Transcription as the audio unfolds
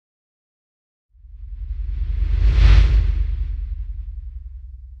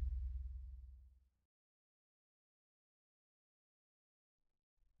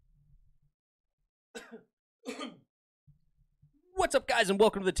What's up, guys, and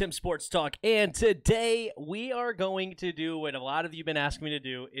welcome to the Tim Sports Talk. And today we are going to do what a lot of you have been asking me to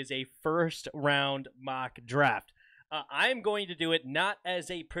do, is a first round mock draft. I'm going to do it not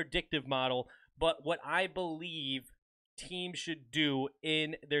as a predictive model, but what I believe teams should do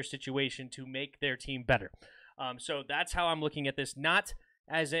in their situation to make their team better. So that's how I'm looking at this, not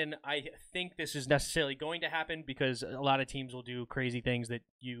as in I think this is necessarily going to happen, because a lot of teams will do crazy things that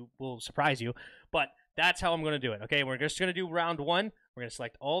will surprise you, but that's how I'm going to do it. Okay, we're just going to do round one. We're going to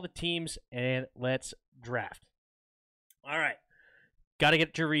select all the teams, and let's draft. All right. Got to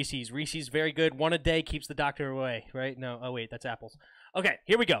get your Reese's. Reese's very good. One a day keeps the doctor away, right? No, oh wait, that's apples. Okay,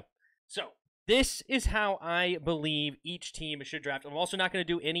 here we go. So this is how I believe each team should draft. I'm also not going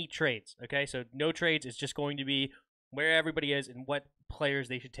to do any trades, okay? So no trades. It's just going to be where everybody is and what players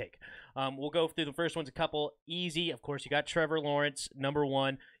they should take. We'll go through the first ones, a couple easy. Of course, you got Trevor Lawrence, number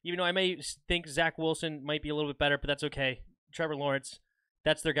one. Even though I may think Zach Wilson might be a little bit better, but that's okay. Trevor Lawrence,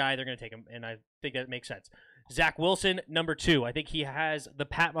 that's their guy. They're going to take him, and I think that makes sense. Zach Wilson, number two. I think he has the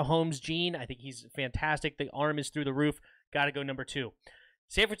Pat Mahomes gene. I think he's fantastic. The arm is through the roof. Got to go number two.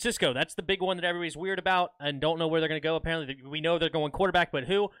 San Francisco, that's the big one that everybody's weird about and don't know where they're going to go. Apparently, we know they're going quarterback, but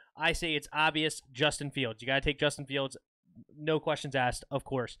who? I say it's obvious, Justin Fields. You got to take Justin Fields. No questions asked, of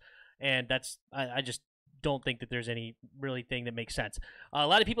course. And that's I just don't think that there's any really thing that makes sense. A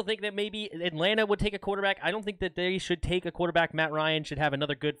lot of people think that maybe Atlanta would take a quarterback. I don't think that they should take a quarterback. Matt Ryan should have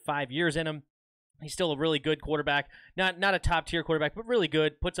another good 5 years in him. He's still a really good quarterback. Not a top-tier quarterback, but really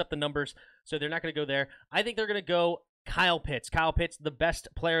good. Puts up the numbers, so they're not going to go there. I think they're going to go Kyle Pitts. Kyle Pitts, the best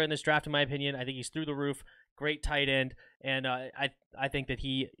player in this draft, in my opinion. I think he's through the roof. Great tight end, and I think that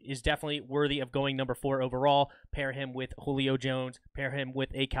he is definitely worthy of going number 4 overall. Pair him with Julio Jones. Pair him with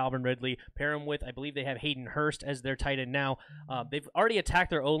a Calvin Ridley. Pair him with, I believe they have Hayden Hurst as their tight end now. They've already attacked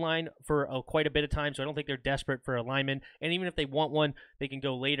their O-line for quite a bit of time, so I don't think they're desperate for a lineman. And even if they want one, they can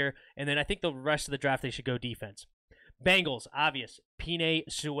go later. And then I think the rest of the draft, they should go defense. Bengals, obvious. Penei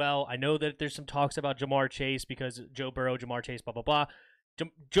Sewell. I know that there's some talks about Jamar Chase because Joe Burrow, Jamar Chase, blah, blah, blah.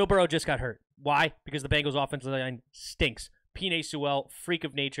 Joe Burrow just got hurt. Why? Because the Bengals' offensive line stinks. Penei Sewell, freak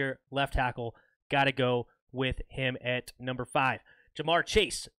of nature, left tackle. Got to go with him at number 5. Jamar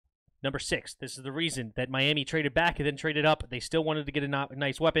Chase, number 6. This is the reason that Miami traded back and then traded up. They still wanted to get a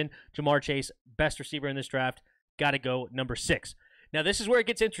nice weapon. Jamar Chase, best receiver in this draft. Got to go number 6. Now, this is where it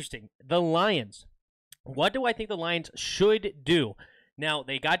gets interesting. The Lions. What do I think the Lions should do? Now,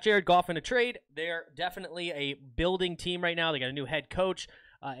 they got Jared Goff in a trade. They're definitely a building team right now. They got a new head coach,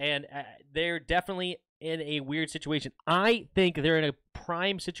 and they're definitely in a weird situation. I think they're in a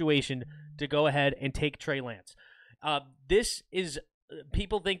prime situation to go ahead and take Trey Lance. This is,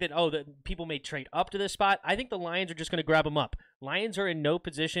 people think that, that people may trade up to this spot. I think the Lions are just going to grab him up. Lions are in no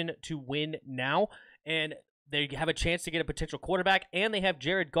position to win now, and they have a chance to get a potential quarterback, and they have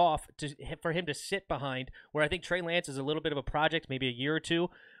Jared Goff for him to sit behind, where I think Trey Lance is a little bit of a project, maybe a year or two,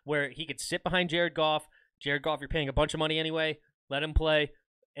 where he could sit behind Jared Goff. Jared Goff, you're paying a bunch of money anyway. Let him play,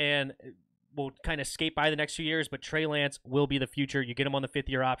 and we'll kind of skate by the next few years, but Trey Lance will be the future. You get him on the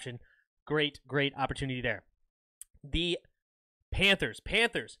 5th-year option. Great, great opportunity there. The Panthers.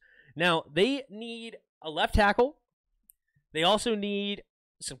 Now, they need a left tackle. They also need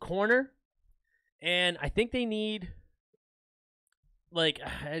some corner. And I think they need, those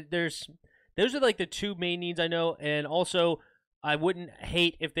are like the 2 main needs I know. And also, I wouldn't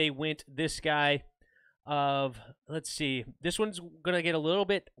hate if they went this guy let's see. This one's going to get a little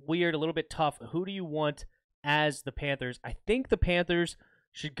bit weird, a little bit tough. Who do you want as the Panthers? I think the Panthers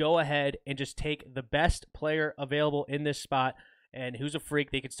should go ahead and just take the best player available in this spot. And who's a freak?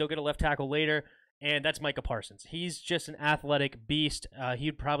 They could still get a left tackle later. And that's Micah Parsons. He's just an athletic beast.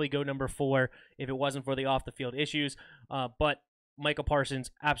 He'd probably go number 4 if it wasn't for the off-the-field issues. But Micah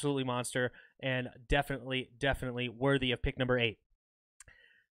Parsons, absolutely monster, and definitely worthy of pick number 8.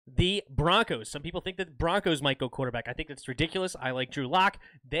 The Broncos. Some people think that Broncos might go quarterback. I think that's ridiculous. I like Drew Lock.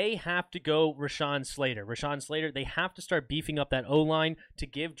 They have to go Rashawn Slater. They have to start beefing up that O-line to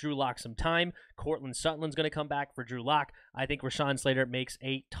give Drew Lock some time. Cortland Sutton's going to come back for Drew Lock. I think Rashawn Slater makes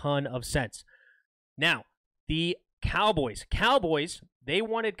a ton of sense. Now, the Cowboys. They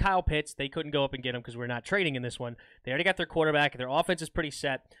wanted Kyle Pitts. They couldn't go up and get him because we're not trading in this one. They already got their quarterback. Their offense is pretty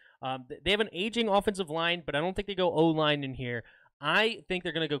set. They have an aging offensive line, but I don't think they go O-line in here. I think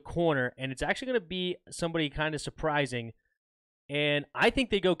they're going to go corner, and it's actually going to be somebody kind of surprising. And I think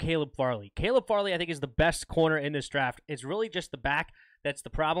they go Caleb Farley. Caleb Farley, I think, is the best corner in this draft. It's really just the back that's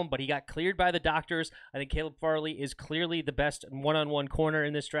the problem, but he got cleared by the doctors. I think Caleb Farley is clearly the best one-on-one corner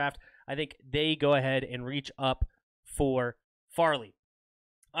in this draft. I think they go ahead and reach up for Farley.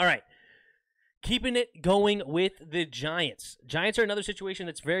 All right. Keeping it going with the Giants. Giants are another situation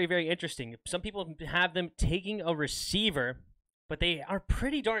that's very, very interesting. Some people have them taking a receiver, but they are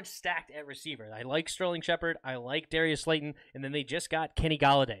pretty darn stacked at receiver. I like Sterling Shepard. I like Darius Slayton. And then they just got Kenny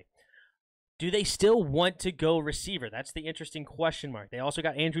Galladay. Do they still want to go receiver? That's the interesting question mark. They also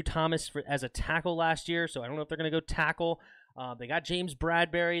got Andrew Thomas as a tackle last year, so I don't know if they're going to go tackle. They got James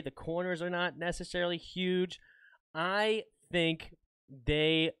Bradbury. The corners are not necessarily huge. I think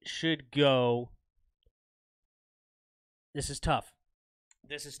they should go. This is tough.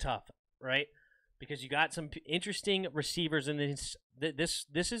 This is tough, right? Because you got some interesting receivers in this.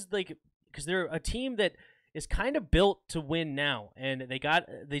 This is like, because they're a team that is kind of built to win now, and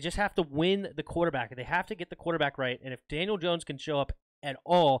they just have to win the quarterback. They have to get the quarterback right, and if Daniel Jones can show up at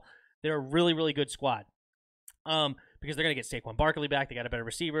all, they're a really, really good squad. Because they're going to get Saquon Barkley back. They got a better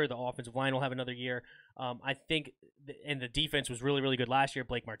receiver. The offensive line will have another year. I think, and the defense was really, really good last year.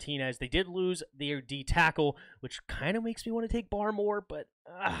 Blake Martinez. They did lose their D tackle, which kind of makes me want to take Barmore, but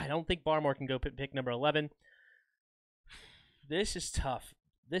I don't think Barmore can go pick number 11. This is tough.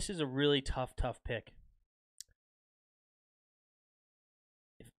 This is a really tough pick.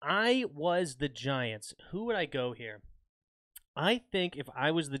 If I was the Giants, who would I go here? I think if I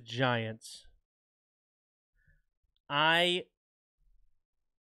was the Giants, I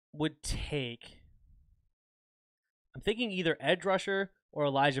would take, I'm thinking either edge rusher or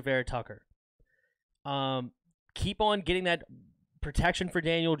Elijah Vera Tucker. Keep on getting that protection for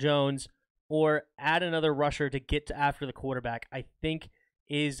Daniel Jones, or add another rusher to get to after the quarterback, I think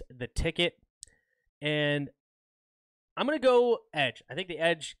is the ticket. And I'm going to go edge. I think the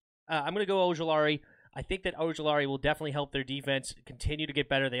edge, I'm going to go Ojulari. I think that Ojulari will definitely help their defense continue to get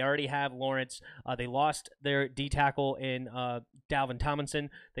better. They already have Lawrence. They lost their D tackle in Dalvin Tomlinson.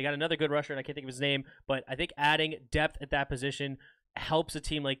 They got another good rusher, and I can't think of his name, but I think adding depth at that position helps a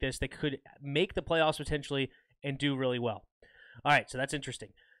team like this that could make the playoffs potentially and do really well. All right, so that's interesting.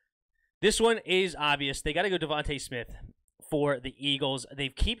 This one is obvious. They got to go Devontae Smith for the Eagles. They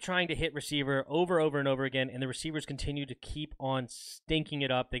keep trying to hit receiver over and over again, and the receivers continue to keep on stinking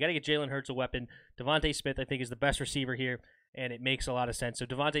it up. They got to get Jalen Hurts a weapon. Devontae Smith, I think, is the best receiver here, and it makes a lot of sense. So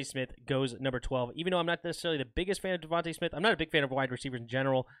Devontae Smith goes number 12. Even though I'm not necessarily the biggest fan of Devontae Smith, I'm not a big fan of wide receivers in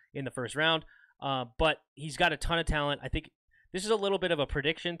general in the first round, but he's got a ton of talent. I think this is a little bit of a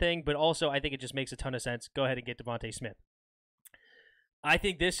prediction thing, but also I think it just makes a ton of sense. Go ahead and get Devontae Smith. I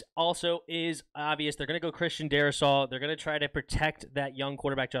think this also is obvious. They're going to go Christian Darrisaw. They're going to try to protect that young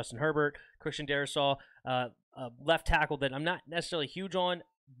quarterback, Justin Herbert. Christian Darrisaw, a left tackle that I'm not necessarily huge on,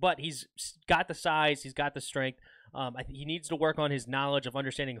 but he's got the size. He's got the strength. I think he needs to work on his knowledge of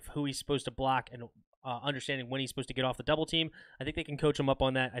understanding of who he's supposed to block and understanding when he's supposed to get off the double team. I think they can coach him up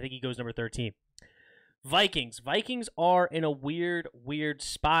on that. I think he goes number 13. Vikings. Vikings are in a weird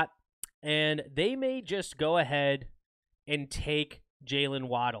spot, and they may just go ahead and take Jalen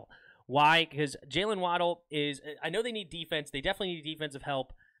Waddle. Why? Because Jalen Waddle is, I know they need defense. They definitely need defensive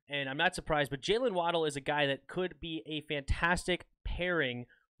help, and I'm not surprised, but Jalen Waddle is a guy that could be a fantastic pairing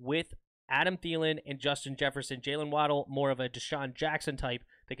with Adam Thielen and Justin Jefferson. Jalen Waddle, more of a Deshaun Jackson type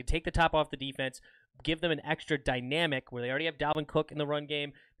that could take the top off the defense, give them an extra dynamic where they already have Dalvin Cook in the run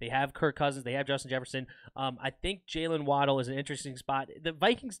game. They have Kirk Cousins. They have Justin Jefferson. I think Jalen Waddle is an interesting spot. The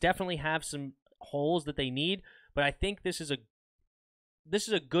Vikings definitely have some holes that they need, but I think this is a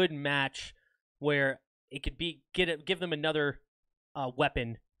good match where it could be give them another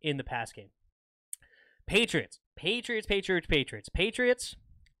weapon in the pass game. Patriots.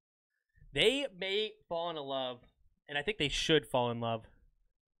 They may fall in love, and I think they should fall in love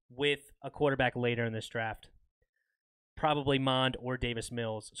with a quarterback later in this draft. Probably Mond or Davis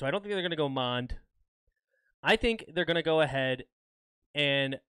Mills. So I don't think they're going to go Mond. I think they're going to go ahead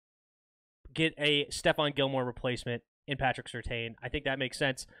and get a Stephon Gilmore replacement in Patrick Surtain. I think that makes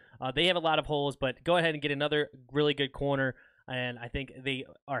sense. They have a lot of holes, but go ahead and get another really good corner, and I think they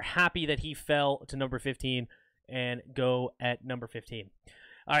are happy that he fell to number 15 and go at number 15.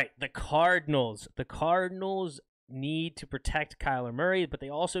 All right, the Cardinals. The Cardinals need to protect Kyler Murray, but they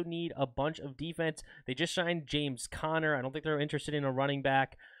also need a bunch of defense. They just signed James Conner. I don't think they're interested in a running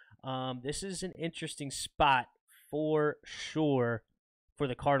back. This is an interesting spot for sure for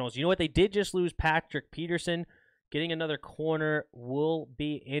the Cardinals. You know what? They did just lose Patrick Peterson. Getting another corner will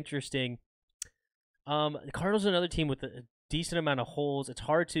be interesting. The Cardinals are another team with a decent amount of holes. It's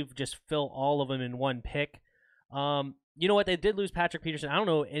hard to just fill all of them in one pick. You know what? They did lose Patrick Peterson. I don't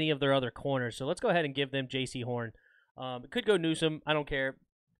know any of their other corners, so let's go ahead and give them J.C. Horn. It could go Newsome. I don't care.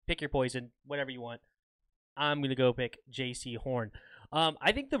 Pick your poison, whatever you want. I'm going to go pick J.C. Horn.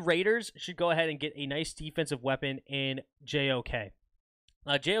 I think the Raiders should go ahead and get a nice defensive weapon in JOK.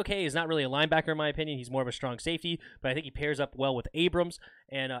 JOK is not really a linebacker in my opinion. He's more of a strong safety, but I think he pairs up well with Abrams,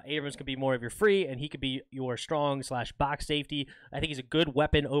 and Abrams can be more of your free, and he could be your strong/box safety. I think he's a good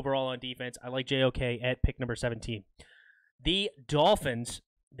weapon overall on defense. I like JOK at pick number 17. The Dolphins,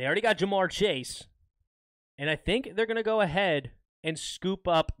 they already got Jamar Chase, and I think they're going to go ahead and scoop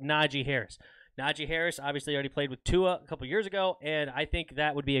up Najee Harris. Najee Harris obviously already played with Tua a couple years ago, and I think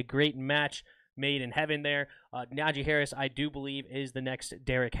that would be a great match made in heaven there. Najee Harris, I do believe, is the next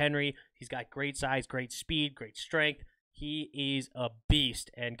Derrick Henry. He's got great size, great speed, great strength. He is a beast,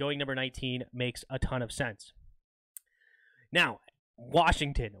 and going number 19 makes a ton of sense. Now,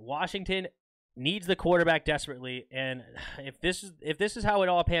 Washington. Washington needs the quarterback desperately, and if this is how it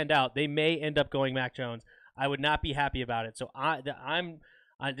all panned out, they may end up going Mac Jones. I would not be happy about it. So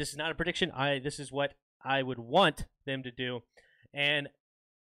this is not a prediction. This is what I would want them to do, and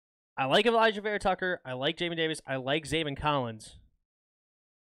I like Elijah Vera-Tucker. I like Jamin Davis. I like Zaven Collins.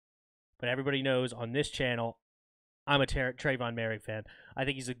 But everybody knows on this channel, I'm a Trayvon Merrick fan. I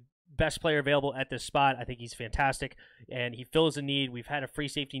think he's the best player available at this spot. I think he's fantastic, and he fills a need. We've had a free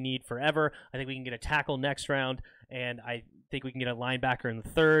safety need forever. I think we can get a tackle next round, and I think we can get a linebacker in the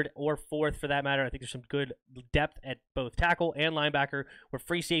third or fourth for that matter. I think there's some good depth at both tackle and linebacker, where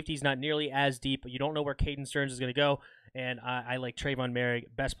free safety is not nearly as deep, but you don't know where Caden Stearns is going to go. And I like Trayvon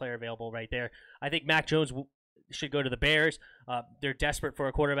Merrick, best player available right there. I think Mac Jones should go to the Bears. They're desperate for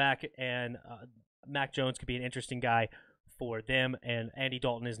a quarterback, and Mac Jones could be an interesting guy for them. And Andy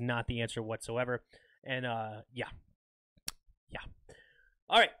Dalton is not the answer whatsoever. And, yeah.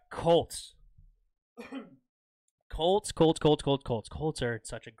 All right, Colts. Colts are in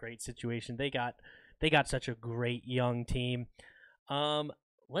such a great situation. They got such a great young team.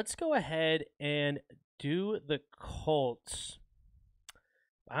 Let's go ahead and do the Colts.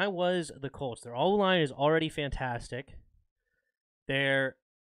 I was the Colts. Their O-line is already fantastic. Their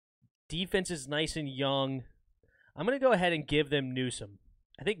defense is nice and young. I'm going to go ahead and give them Newsome.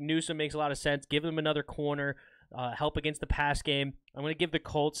 I think Newsome makes a lot of sense. Give them another corner, help against the pass game. I'm going to give the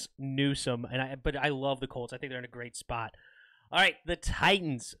Colts Newsome, but I love the Colts. I think they're in a great spot. All right, the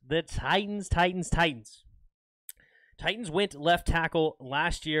Titans. The Titans. Titans went left tackle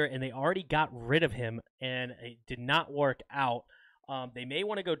last year, and they already got rid of him, and it did not work out. They may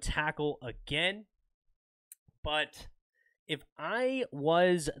want to go tackle again, but if I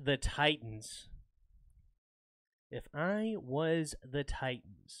was the Titans,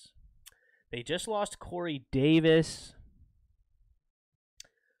 they just lost Corey Davis.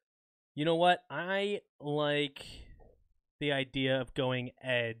 You know what? I like the idea of going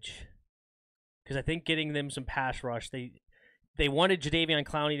edge, because I think getting them some pass rush. They wanted Jadeveon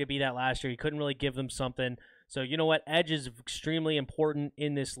Clowney to be that last year. He couldn't really give them something. So you know what? Edge is extremely important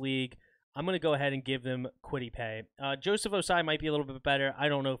in this league. I'm going to go ahead and give them Kwity Paye. Joseph Osai might be a little bit better. I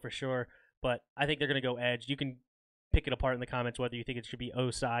don't know for sure, but I think they're going to go edge. You can pick it apart in the comments whether you think it should be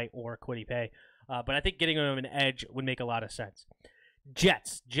Osai or Kwity Paye. But I think getting them an edge would make a lot of sense.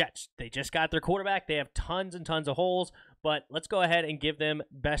 Jets. They just got their quarterback. They have tons and tons of holes, but let's go ahead and give them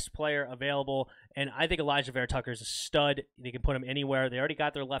best player available. And I think Elijah Vera-Tucker is a stud. They can put him anywhere. They already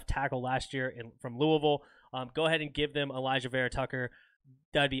got their left tackle last year from Louisville. Go ahead and give them Elijah Vera-Tucker.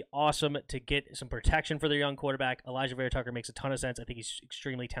 That'd be awesome to get some protection for their young quarterback. Elijah Vera-Tucker makes a ton of sense. I think he's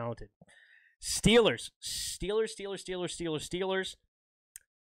extremely talented. Steelers.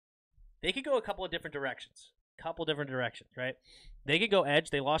 They could go a couple of different directions. Right? They could go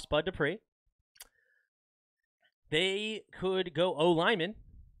edge. They lost Bud Dupree. They could go O-lineman,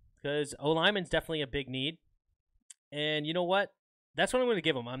 because O-lineman's definitely a big need. And you know what? That's what I'm going to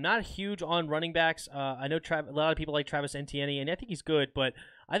give them. I'm not huge on running backs. I know a lot of people like Travis Etienne, and I think he's good, but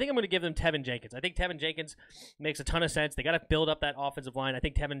I think I'm going to give them Tevin Jenkins. I think Tevin Jenkins makes a ton of sense. They got to build up that offensive line. I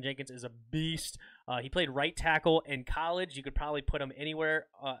think Tevin Jenkins is a beast. He played right tackle in college. You could probably put him anywhere,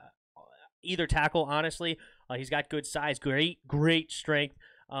 either tackle, honestly. He's got good size, great strength,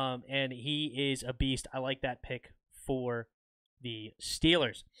 and he is a beast. I like that pick for the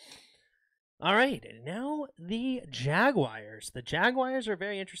Steelers. All right, now the Jaguars. The Jaguars are a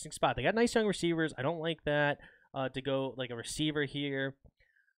very interesting spot. They got nice young receivers. I don't like that to go like a receiver here.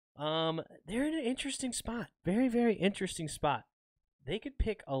 They're in an interesting spot. Very, very interesting spot. They could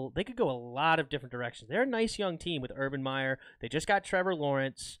go a lot of different directions. They're a nice young team with Urban Meyer. They just got Trevor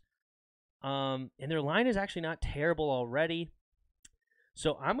Lawrence. And their line is actually not terrible already.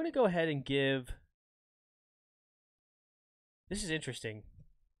 So I'm going to go ahead and give... This is interesting.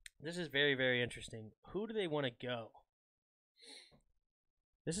 This is very, very interesting. Who do they want to go?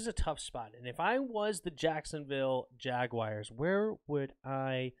 This is a tough spot. And if I was the Jacksonville Jaguars, where would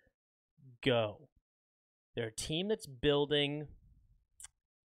I go? They're a team that's building.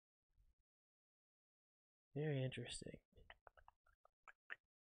 Very interesting.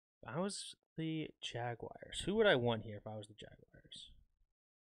 If I was the Jaguars, who would I want here if I was the Jaguars?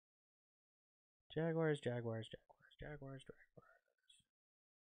 Jaguars.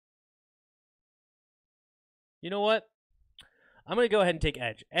 You know what? I'm going to go ahead and take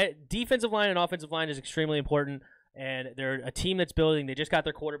edge. Defensive line and offensive line is extremely important, and they're a team that's building. They just got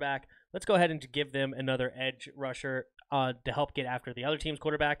their quarterback. Let's go ahead and give them another edge rusher to help get after the other team's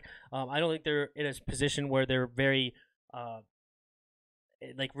quarterback. I don't think they're in a position where they're very,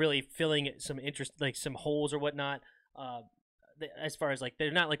 really filling some interest, like some holes or whatnot. As far as they're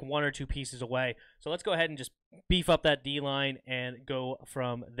not like one or two pieces away. So let's go ahead and just beef up that D line and go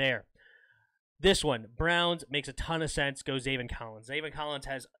from there. This one, Browns, makes a ton of sense. Go Zaven Collins. Zaven Collins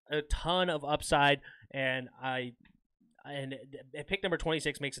has a ton of upside, and pick number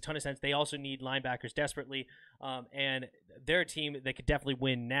 26 makes a ton of sense. They also need linebackers desperately, and they're a team that could definitely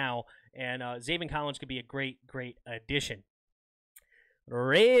win now, and Zaven Collins could be a great addition.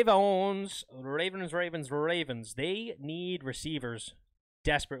 Ravens. They need receivers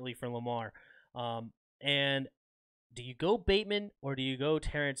desperately for Lamar. And do you go Bateman or do you go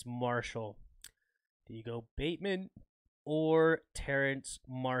Terrence Marshall? Do you go Bateman or Terrence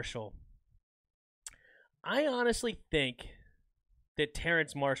Marshall? I honestly think that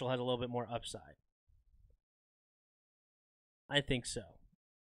Terrence Marshall has a little bit more upside. I think so.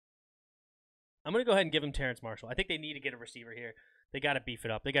 I'm going to go ahead and give him Terrence Marshall. I think they need to get a receiver here. They got to beef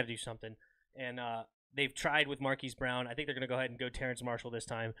it up. They got to do something. And they've tried with Marquise Brown. I think they're going to go ahead and go Terrence Marshall this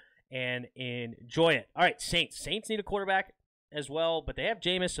time and enjoy it. All right, Saints. Saints need a quarterback as well, but they have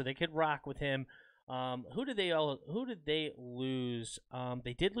Jameis, so they could rock with him. Who did they lose?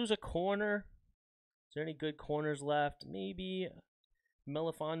 They did lose a corner. Is there any good corners left? Maybe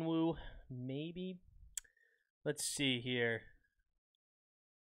Melifonwu. Maybe. Let's see here.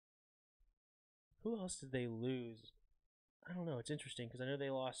 Who else did they lose? I don't know. It's interesting because I know they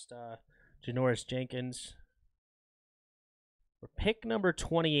lost Janoris Jenkins. We're pick number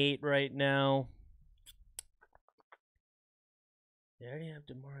 28 right now. They already have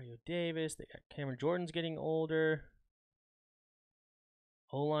Demario Davis. They got Cameron Jordan's getting older.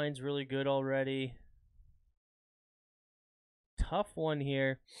 O-line's really good already. Tough one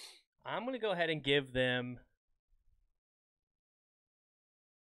here. I'm going to go ahead and give them...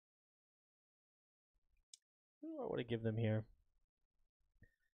 Who do I want to give them here?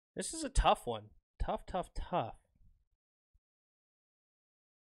 This is a tough one. Tough.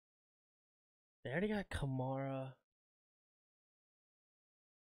 They already got Kamara.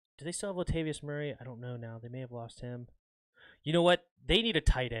 Do they still have Latavius Murray? I don't know now. They may have lost him. You know what? They need a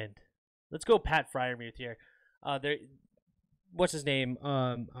tight end. Let's go Pat Freiermuth here. What's his name?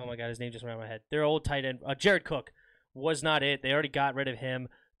 Oh my God, his name just went out of my head. Their old tight end, Jared Cook, was not it. They already got rid of him.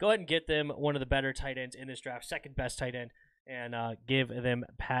 Go ahead and get them one of the better tight ends in this draft, second best tight end, and give them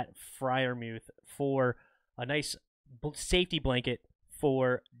Pat Freiermuth for a nice safety blanket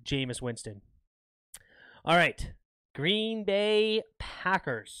for Jameis Winston. All right, Green Bay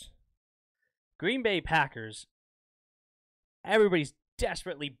Packers. Green Bay Packers, everybody's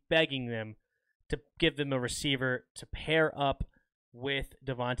desperately begging them to give them a receiver to pair up with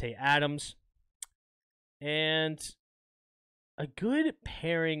Davante Adams. And a good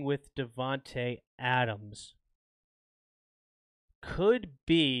pairing with Davante Adams could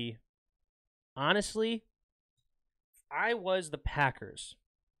be, honestly, if I was the Packers,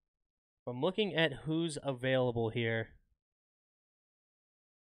 if I'm looking at who's available here,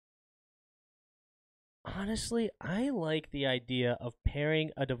 honestly, I like the idea of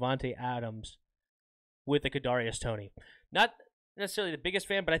pairing a Davante Adams with a Kadarius Toney. Not necessarily the biggest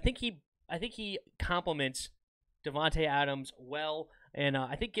fan, but I think he complements Davante Adams well, and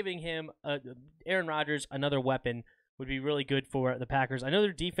I think giving him Aaron Rodgers another weapon would be really good for the Packers. I know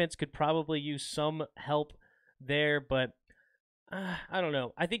their defense could probably use some help there, but I don't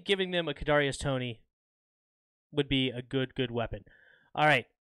know. I think giving them a Kadarius Toney would be a good weapon. All right,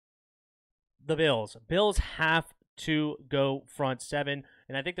 the Bills. Bills have to go front seven,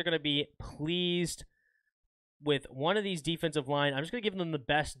 and I think they're going to be pleased with one of these defensive line. I'm just going to give them the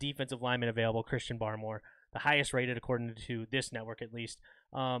best defensive lineman available, Christian Barmore, the highest rated according to this network at least.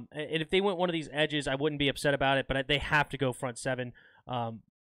 And if they went one of these edges, I wouldn't be upset about it, but they have to go front seven.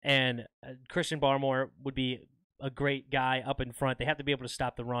 And Christian Barmore would be a great guy up in front. They have to be able to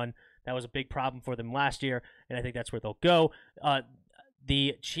stop the run. That was a big problem for them last year, and I think that's where they'll go.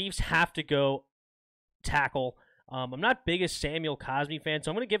 The Chiefs have to go tackle. I'm not biggest Samuel Cosmi fan,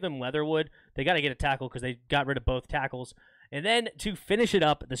 so I'm going to give them Leatherwood. They got to get a tackle because they got rid of both tackles. And then to finish it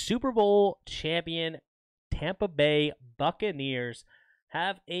up, the Super Bowl champion Tampa Bay Buccaneers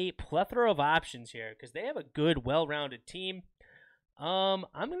have a plethora of options here because they have a good, well-rounded team. I'm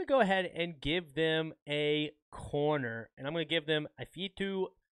going to go ahead and give them a corner, and I'm going to give them Afitu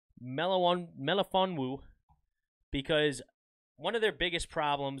Melifonwu because one of their biggest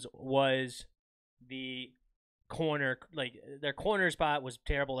problems was the corner. Like, their corner spot was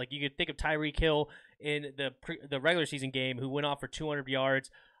terrible. Like, you could think of Tyreek Hill in the regular season game who went off for 200 yards.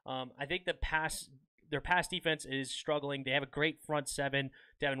 I think their pass defense is struggling. They have a great front seven.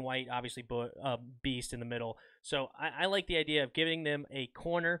 Devin White, obviously, beast in the middle. So I like the idea of giving them a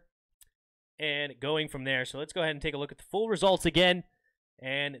corner and going from there. So let's go ahead and take a look at the full results again.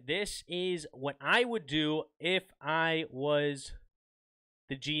 And this is what I would do if I was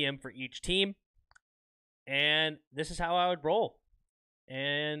the GM for each team. And this is how I would roll.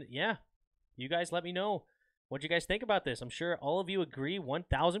 And yeah, you guys let me know what you guys think about this. I'm sure all of you agree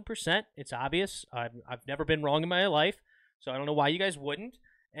 1,000%. It's obvious. I've never been wrong in my life, so I don't know why you guys wouldn't.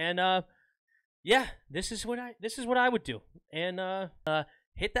 And yeah, this is what I would do. And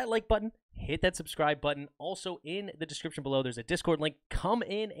hit that like button, hit that subscribe button. Also in the description below, there's a Discord link. Come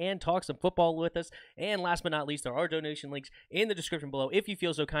in and talk some football with us. And last but not least, there are donation links in the description below. If you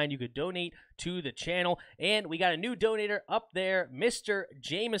feel so kind, you could donate to the channel. And we got a new donator up there, Mr.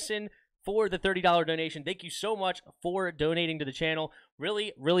 Jameson, for the $30 donation. Thank you so much for donating to the channel.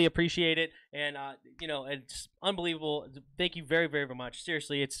 Really, really appreciate it. And you know, it's unbelievable. Thank you very, very much.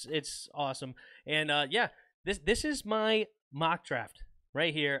 Seriously, it's awesome. And yeah, this is my mock draft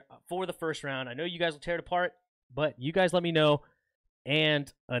right here for the first round. I know you guys will tear it apart, but you guys let me know.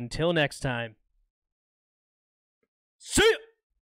 And until next time, see ya!